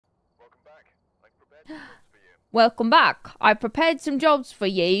Welcome back. I prepared some jobs for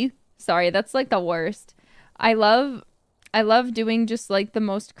you. Sorry, that's like the worst. I love doing just like the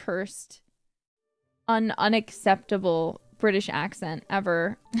most cursed, unacceptable British accent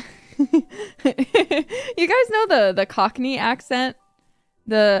ever. You guys know the Cockney accent?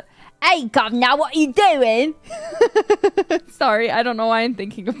 The "Hey governor, what are you doing?" Sorry, I don't know why I'm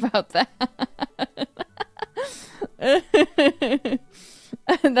thinking about that.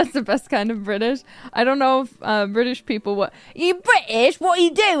 That's the best kind of British. I don't know if British people would. You British? What are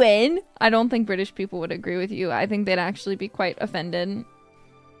you doing? I don't think British people would agree with you. I think they'd actually be quite offended.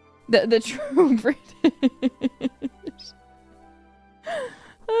 The true British.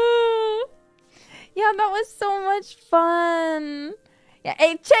 Yeah, that was so much fun. Yeah,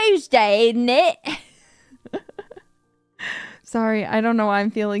 it's Tuesday, isn't it? Sorry, I don't know why I'm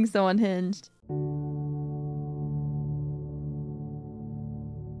feeling so unhinged.